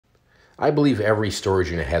I believe every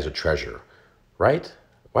storage unit has a treasure, right?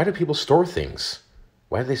 Why do people store things?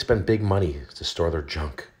 Why do they spend big money to store their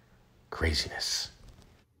junk? Craziness.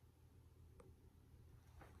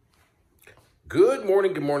 Good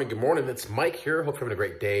morning, good morning, good morning. It's Mike here. Hope you're having a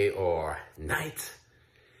great day or night.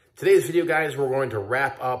 Today's video, guys, we're going to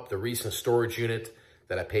wrap up the recent storage unit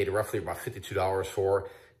that I paid roughly about $52 for.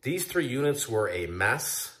 These 3 units were a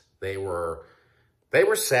mess. They were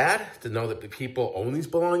sad to know that the people own these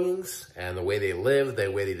belongings and the way they live,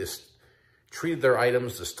 the way they just treated their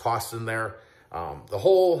items, just tossed in there. The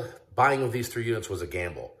whole buying of these 3 units was a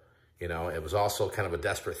gamble. You know, it was also kind of a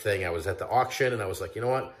desperate thing. I was at the auction and I was like, you know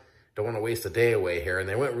what? Don't want to waste a day away here. And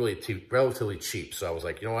they went relatively cheap. So I was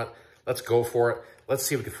like, you know what? Let's go for it. Let's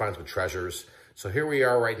see if we can find some treasures. So here we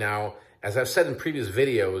are right now. As I've said in previous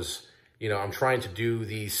videos, you know, I'm trying to do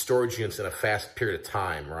these storage units in a fast period of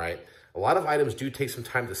time, right? A lot of items do take some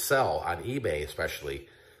time to sell on eBay, especially.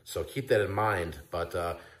 So keep that in mind.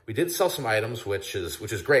 But we did sell some items, which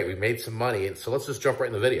is great. We made some money. And so let's just jump right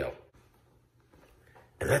in the video.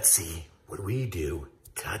 And let's see what we do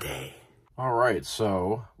today. All right,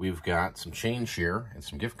 so we've got some change here and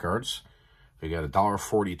some gift cards. We got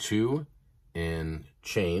 $1.42 in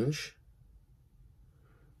change.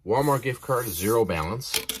 Walmart gift card, 0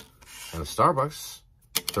 balance. And a Starbucks,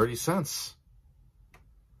 30 cents.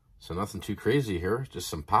 So nothing too crazy here, just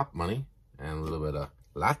some pop money and a little bit of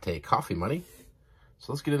latte coffee money.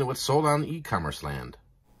 So let's get into what's sold on e-commerce land.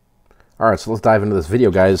 All right, so let's dive into this video,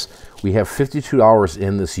 guys. We have $52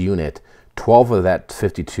 in this unit. 12 of that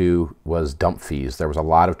 52 was dump fees. There was a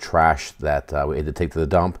lot of trash that we had to take to the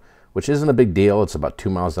dump, which isn't a big deal. It's about 2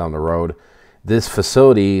 miles down the road. This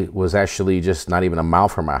facility was actually just not even a mile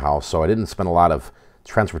from my house, so I didn't spend a lot of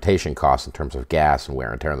transportation costs in terms of gas and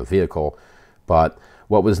wear and tear on the vehicle. But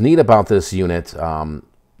what was neat about this unit,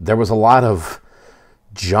 there was a lot of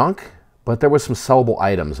junk, but there was some sellable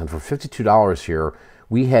items. And for $52 here,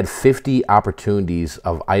 we had 50 opportunities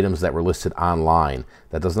of items that were listed online.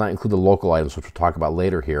 That does not include the local items, which we'll talk about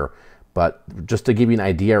later here. But just to give you an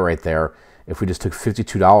idea right there, if we just took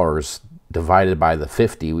 $52 divided by the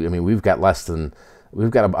 50, I mean, we've got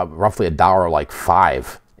about roughly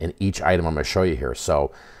 $1.05 in each item I'm going to show you here.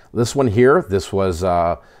 So this one here, this was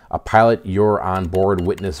a Pilot Your Onboard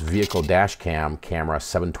Witness Vehicle Dash Cam camera,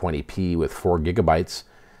 720p with 4 gigabytes.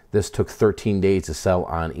 This took 13 days to sell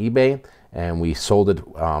on eBay, and we sold it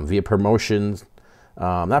via promotions,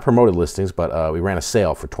 not promoted listings, but we ran a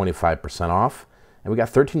sale for 25% off, and we got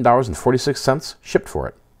 $13.46 shipped for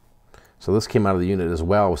it. So this came out of the unit as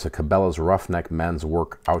well. It was a Cabela's Roughneck Men's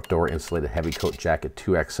Work Outdoor Insulated Heavy Coat Jacket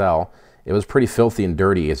 2XL. It was pretty filthy and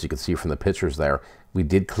dirty, as you can see from the pictures there. We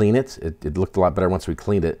did clean it. It looked a lot better once we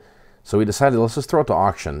cleaned it. So we decided, let's just throw it to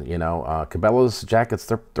auction. You know, Cabela's jackets,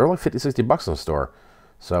 they're like 50, 60 bucks in the store.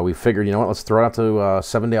 So we figured, you know what, let's throw it out to a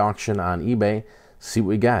 7-day auction on eBay, see what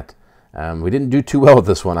we got. We didn't do too well with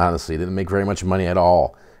this one, honestly. Didn't make very much money at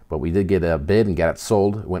all. But we did get a bid and got it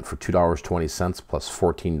sold. It went for $2.20 plus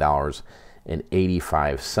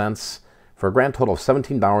 $14.85 for a grand total of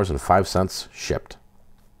 $17.05 shipped.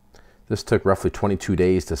 This took roughly 22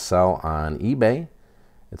 days to sell on eBay.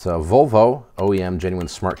 It's a Volvo OEM genuine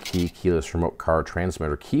smart key keyless remote car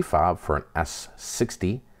transmitter key fob for an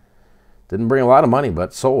S60. Didn't bring a lot of money,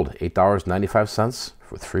 but sold $8.95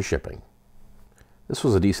 with free shipping. This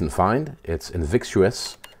was a decent find. It's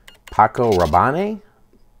Invictus Paco Rabanne.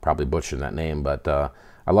 Probably butchered that name, but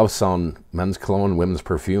I love selling men's cologne, women's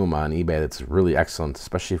perfume on eBay. That's really excellent,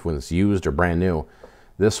 especially when it's used or brand new.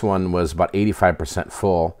 This one was about 85%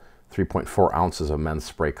 full, 3.4 ounces of men's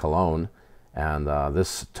spray cologne. And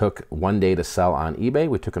this took 1 day to sell on eBay.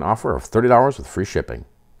 We took an offer of $30 with free shipping.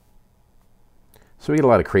 So we get a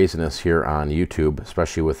lot of craziness here on YouTube,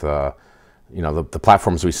 especially with you know, the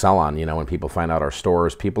platforms we sell on. You know, when people find out our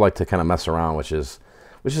stores, people like to kind of mess around, which is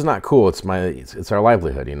not cool. It's our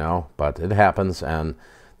livelihood, you know. But it happens, and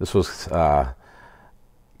this was.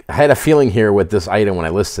 I had a feeling here with this item when I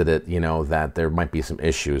listed it, you know, that there might be some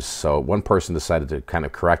issues. So one person decided to kind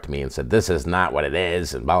of correct me and said, "This is not what it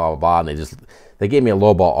is," and blah blah blah. And they gave me a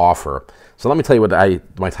lowball offer. So let me tell you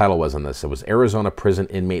what my title was on this. It was Arizona Prison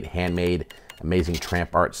Inmate Handmade Amazing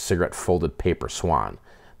Tramp Art Cigarette Folded Paper Swan.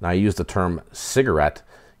 Now I use the term cigarette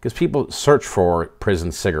because people search for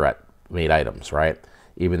prison cigarette made items, right?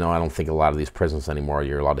 Even though I don't think a lot of these prisons anymore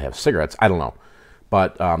you're allowed to have cigarettes. I don't know.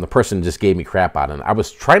 But the person just gave me crap on it. I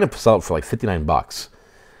was trying to sell it for like 59 bucks.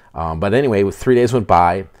 But anyway, 3 days went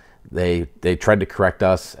by. They tried to correct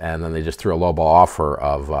us, and then they just threw a lowball offer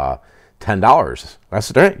of $10. I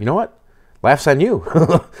said, all right, you know what? Laughs on you.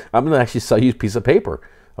 I'm going to actually sell you a piece of paper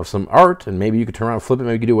of some art, and maybe you could turn around and flip it,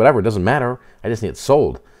 maybe you could do whatever. It doesn't matter. I just need it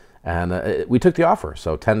sold. And we took the offer,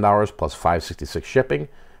 so $10 plus $5.66 shipping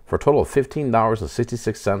for a total of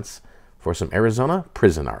 $15.66 for some Arizona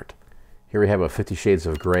prison art. Here we have a 50 Shades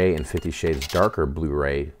of Grey and 50 Shades Darker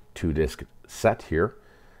Blu-ray 2-disc set here.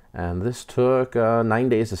 And this took 9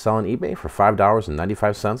 days to sell on eBay for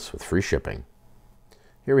 $5.95 with free shipping.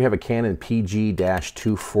 Here we have a Canon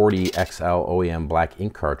PG-240 XL OEM black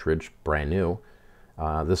ink cartridge, brand new.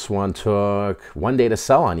 This one took 1 day to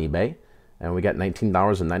sell on eBay, and we got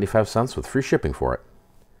 $19.95 with free shipping for it.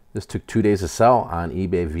 This took 2 days to sell on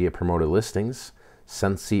eBay via promoted listings.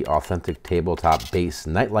 Sensi Authentic Tabletop Base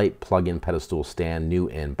Nightlight Plug-in Pedestal Stand, new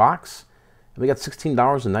in box. And we got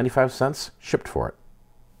 $16.95 shipped for it.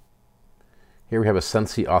 Here we have a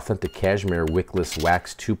Sensi Authentic Cashmere Wickless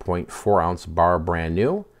Wax 2.4 ounce bar, brand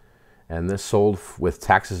new. And this sold with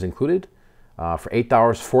taxes included for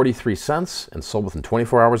 $8.43 and sold within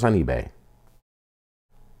 24 hours on eBay.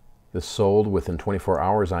 This sold within 24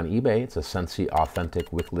 hours on eBay. It's a Sensi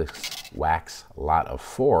Authentic Wickless Wax Lot of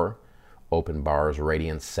 4. Open bars,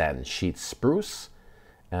 radiance satin sheet spruce.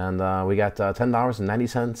 And we got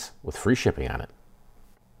 $10.90 with free shipping on it.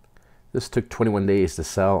 This took 21 days to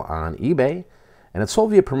sell on eBay, and it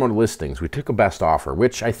sold via promoted listings. We took a best offer,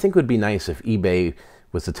 which I think would be nice if eBay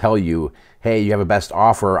was to tell you, hey, you have a best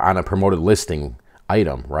offer on a promoted listing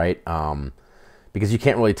item, right? Because you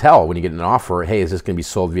can't really tell when you get an offer, hey, is this going to be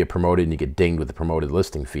sold via promoted, and you get dinged with the promoted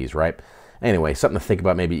listing fees, right? Anyway, something to think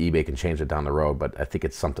about. Maybe eBay can change it down the road, but I think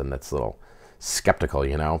it's something that's a little skeptical,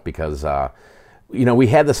 you know, because, you know, we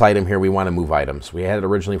had this item here. We want to move items. We had it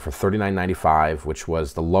originally for $39.95, which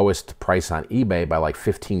was the lowest price on eBay by like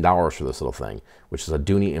 $15 for this little thing, which is a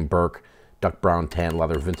Dooney and Burke duck brown tan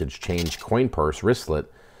leather vintage change coin purse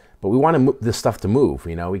wristlet. But we want this stuff to move,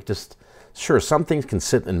 you know. We just, sure, some things can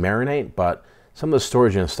sit and marinate, but some of the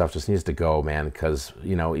storage and stuff just needs to go, man, because,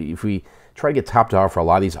 you know, if we try to get top dollar for a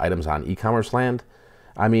lot of these items on e-commerce land,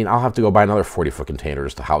 I mean, I'll have to go buy another 40-foot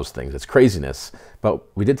containers to house things. It's craziness. But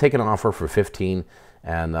we did take an offer for $15,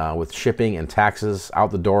 and with shipping and taxes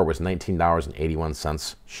out the door, it was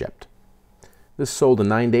 $19.81 shipped. This sold in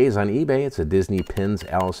 9 days on eBay. It's a Disney Pins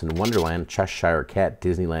Alice in Wonderland Cheshire Cat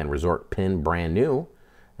Disneyland Resort pin, brand new,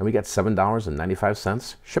 and we got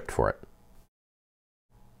 $7.95 shipped for it.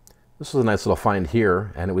 This was a nice little find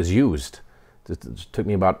here, and it was used. It just took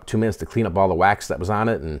me about 2 minutes to clean up all the wax that was on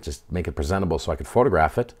it and just make it presentable so I could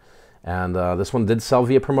photograph it. And this one did sell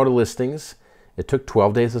via promoted listings. It took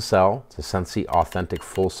 12 days to sell. It's a Sensi Authentic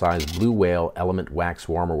full-size Blue Whale Element Wax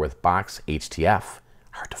Warmer with box, HTF.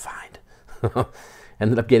 Hard to find.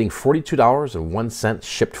 Ended up getting $42.01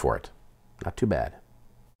 shipped for it. Not too bad.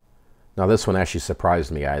 Now this one actually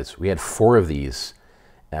surprised me, guys. We had 4 of these.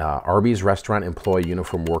 Arby's Restaurant Employee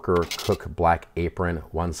Uniform Worker Cook Black Apron,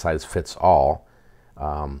 one size fits all.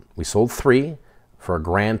 We sold 3 for a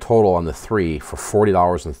grand total on the 3 for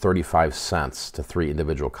 $40.35 to 3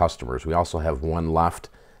 individual customers. We also have 1 left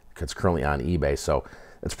that's currently on eBay, so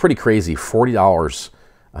it's pretty crazy.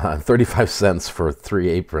 $40.35 for 3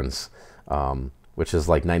 aprons, which is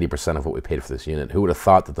like 90% of what we paid for this unit. Who would have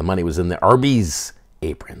thought that the money was in the Arby's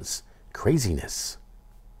aprons? Craziness.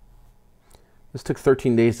 This took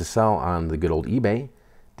 13 days to sell on the good old eBay.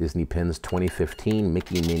 Disney Pins 2015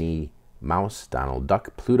 Mickey, Minnie, Mouse, Donald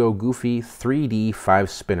Duck, Pluto, Goofy 3D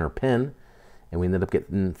 5-spinner pin. And we ended up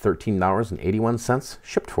getting $13.81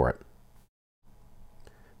 shipped for it.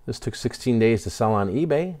 This took 16 days to sell on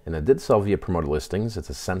eBay, and it did sell via promoted listings. It's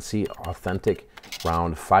a Sensi Authentic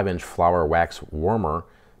round 5-inch flower wax warmer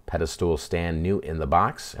pedestal stand, new in the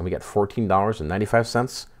box. And we got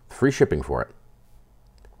 $14.95 free shipping for it.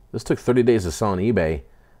 This took 30 days to sell on eBay.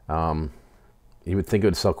 You would think it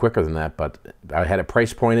would sell quicker than that, but I had it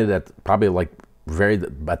price pointed at probably like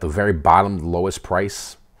at the very bottom, lowest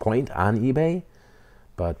price point on eBay.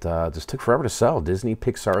 But it just took forever to sell. Disney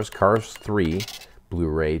Pixar's Cars 3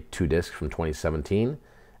 Blu-ray 2-disc from 2017.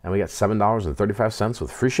 And we got $7.35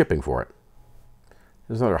 with free shipping for it.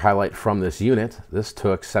 Here's another highlight from this unit. This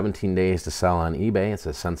took 17 days to sell on eBay. It's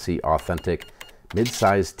a Sensi Authentic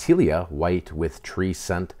mid-size Telia white with tree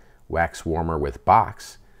scent wax warmer with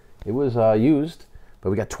box. It was used, but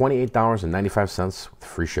we got $28.95 with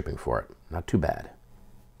free shipping for it. Not too bad.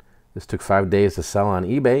 This took 5 days to sell on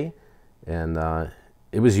eBay, and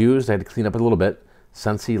it was used. I had to clean up a little bit.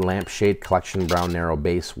 Sensi Lampshade Collection Brown Narrow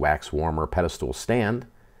Base Wax Warmer Pedestal Stand,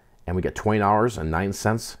 and we got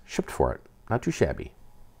 $20.09 shipped for it. Not too shabby.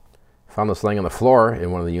 Found this laying on the floor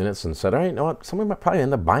in one of the units and said, all right, you know what, somebody might probably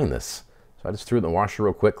end up buying this. So I just threw it in the washer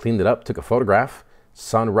real quick, cleaned it up, took a photograph.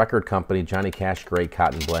 Sun Record Company Johnny Cash Gray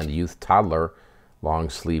Cotton Blend Youth Toddler long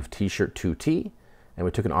sleeve t-shirt 2T, and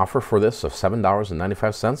we took an offer for this of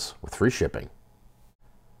 $7.95 with free shipping.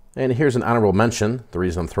 And here's an honorable mention. The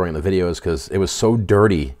reason I'm throwing in the video is because it was so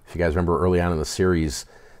dirty. If you guys remember early on in the series,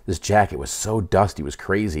 this jacket was so dusty, it was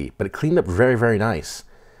crazy, but it cleaned up very, very nice.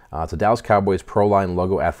 It's a Dallas Cowboys Pro Line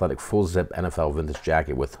Logo Athletic Full Zip NFL Vintage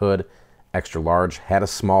Jacket with hood, extra large, had a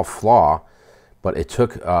small flaw, but it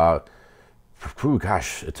took, it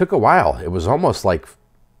took a while. It was almost like,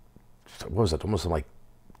 what was it, almost like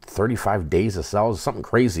 35 days to sell, something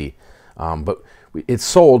crazy. But it's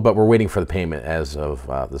sold, but we're waiting for the payment as of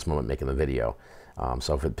this moment making the video.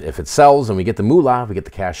 So if it sells and we get the moolah, we get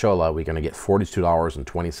the cashola, we're going to get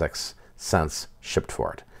 $42.26 shipped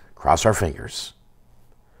for it. Cross our fingers.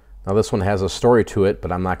 Now this one has a story to it,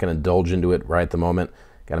 but I'm not going to indulge into it right at the moment.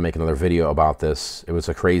 Got to make another video about this. It was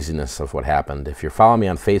a craziness of what happened. If you're following me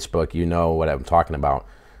on Facebook, you know what I'm talking about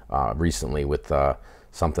recently with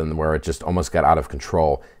something where it just almost got out of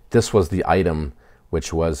control. This was the item,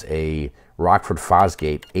 which was a Rockford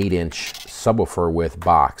Fosgate 8-inch subwoofer with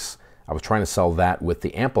box. I was trying to sell that with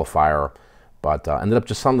the amplifier, but ended up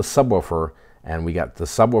just selling the subwoofer, and we got the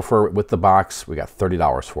subwoofer with the box. We got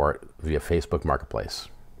 $30 for it via Facebook Marketplace.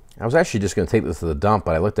 I was actually just going to take this to the dump,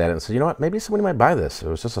 but I looked at it and said, you know what, maybe somebody might buy this. It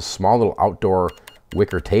was just a small little outdoor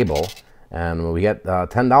wicker table, and we got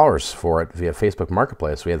 $10 for it via Facebook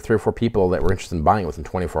Marketplace. We had 3 or 4 people that were interested in buying it within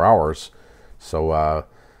 24 hours. So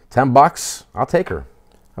 $10, I'll take her.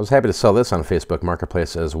 I was happy to sell this on Facebook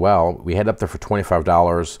Marketplace as well. We had it up there for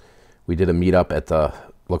 $25. We did a meetup at the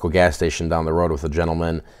local gas station down the road with a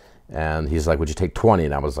gentleman, and he's like, would you take 20?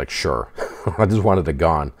 And I was like, sure. I just wanted it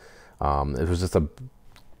gone. It was just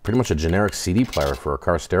pretty much a generic CD player for a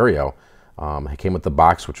car stereo. It came with the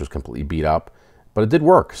box, which was completely beat up, but it did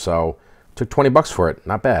work, so took 20 bucks for it.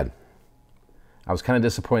 Not bad. I was kind of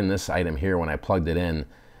disappointed in this item here when I plugged it in.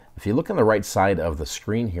 If you look on the right side of the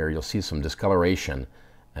screen here, you'll see some discoloration,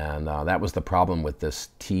 and that was the problem with this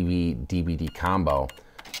TV DVD combo.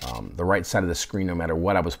 The right side of the screen, no matter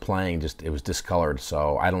what I was playing, it was discolored.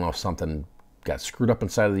 So I don't know if something got screwed up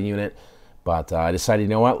inside of the unit, but I decided, you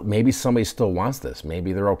know what, maybe somebody still wants this.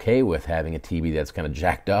 Maybe they're okay with having a TV that's kind of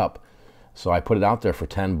jacked up. So I put it out there for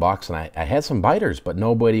 10 bucks, and I had some biters, but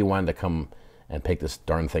nobody wanted to come and pick this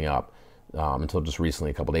darn thing up. Until just recently,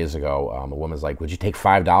 a couple days ago, a woman's like, would you take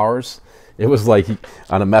 $5? It was like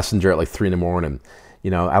on a messenger at like 3 in the morning. You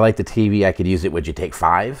know, I like the TV, I could use it, would you take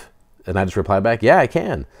 5? And I just replied back, yeah, I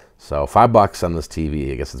can. So $5 on this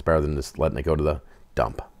TV. I guess it's better than just letting it go to the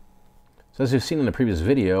dump. So as you've seen in the previous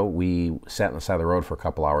video, we sat on the side of the road for a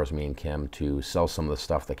couple hours, me and Kim, to sell some of the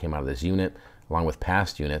stuff that came out of this unit, along with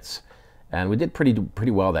past units. And we did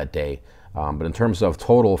pretty well that day. But in terms of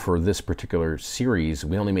total for this particular series,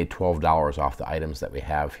 we only made $12 off the items that we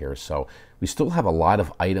have here. So we still have a lot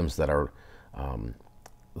of items that are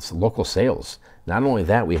local sales. Not only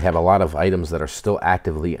that, we have a lot of items that are still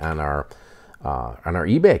actively on our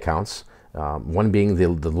eBay accounts. One being the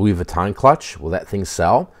Louis Vuitton clutch. Will that thing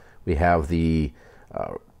sell? We have the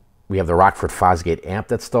Rockford Fosgate amp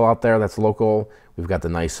that's still out there. That's local. We've got the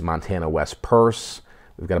nice Montana West purse.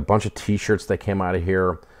 We've got a bunch of T-shirts that came out of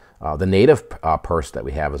here. The native purse that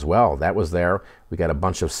we have as well, that was there. We got a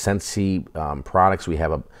bunch of Scentsy products. We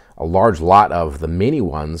have a large lot of the mini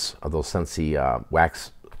ones of those Scentsy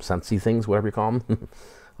wax Scentsy things, whatever you call them.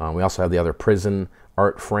 We also have the other prison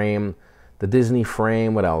art frame, the Disney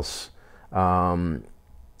frame. What else?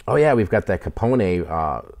 Oh yeah, we've got that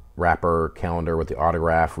Capone wrapper calendar with the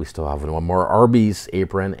autograph. We still have one more Arby's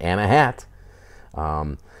apron and a hat.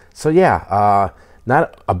 So yeah.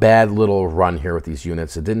 Not a bad little run here with these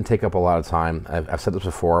units. It didn't take up a lot of time. I've said this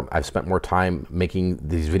before. I've spent more time making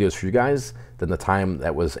these videos for you guys than the time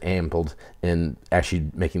that was ampled in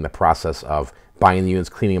actually making the process of buying the units,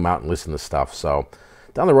 cleaning them out, and listing the stuff. So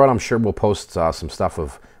down the road, I'm sure we'll post some stuff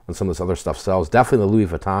of when some of this other stuff sells. Definitely the Louis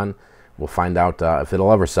Vuitton. We'll find out if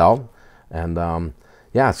it'll ever sell. And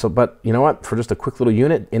yeah, so, but you know what? For just a quick little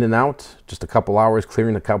unit, in and out, just a couple hours,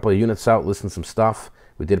 clearing a couple of units out, listing some stuff,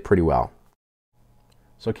 we did pretty well.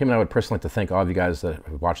 So Kim and I would personally like to thank all of you guys that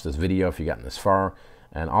have watched this video, if you've gotten this far,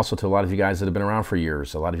 and also to a lot of you guys that have been around for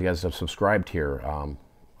years. A lot of you guys have subscribed here.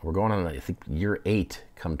 We're going on, I think, year 8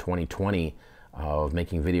 come 2020 of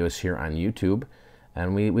making videos here on YouTube.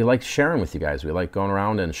 And we like sharing with you guys. We like going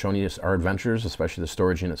around and showing you our adventures, especially the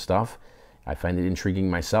storage unit stuff. I find it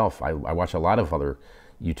intriguing myself. I watch a lot of other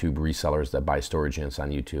YouTube resellers that buy storage units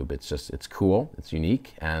on YouTube. It's cool, it's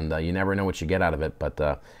unique, and you never know what you get out of it.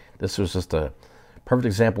 But this was just a perfect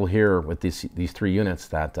example here with these 3 units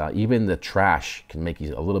that even the trash can make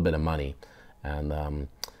you a little bit of money. And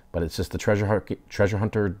but it's just the treasure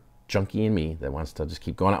hunter junkie in me that wants to just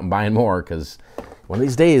keep going out and buying more, because one of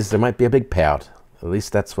these days there might be a big payout. At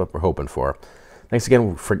least that's what we're hoping for. Thanks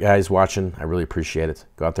again for guys watching. I really appreciate it.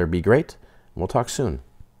 Go out there, be great, and we'll talk soon.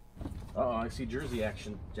 Uh-oh, I see jersey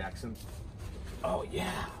action, Jackson. Oh,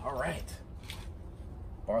 yeah, all right.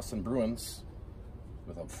 Boston Bruins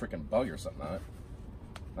with a freaking bug or something on it.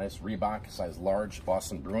 Nice Reebok, size large,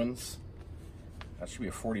 Boston Bruins. That should be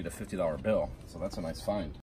a $40 to $50 bill, so that's a nice find.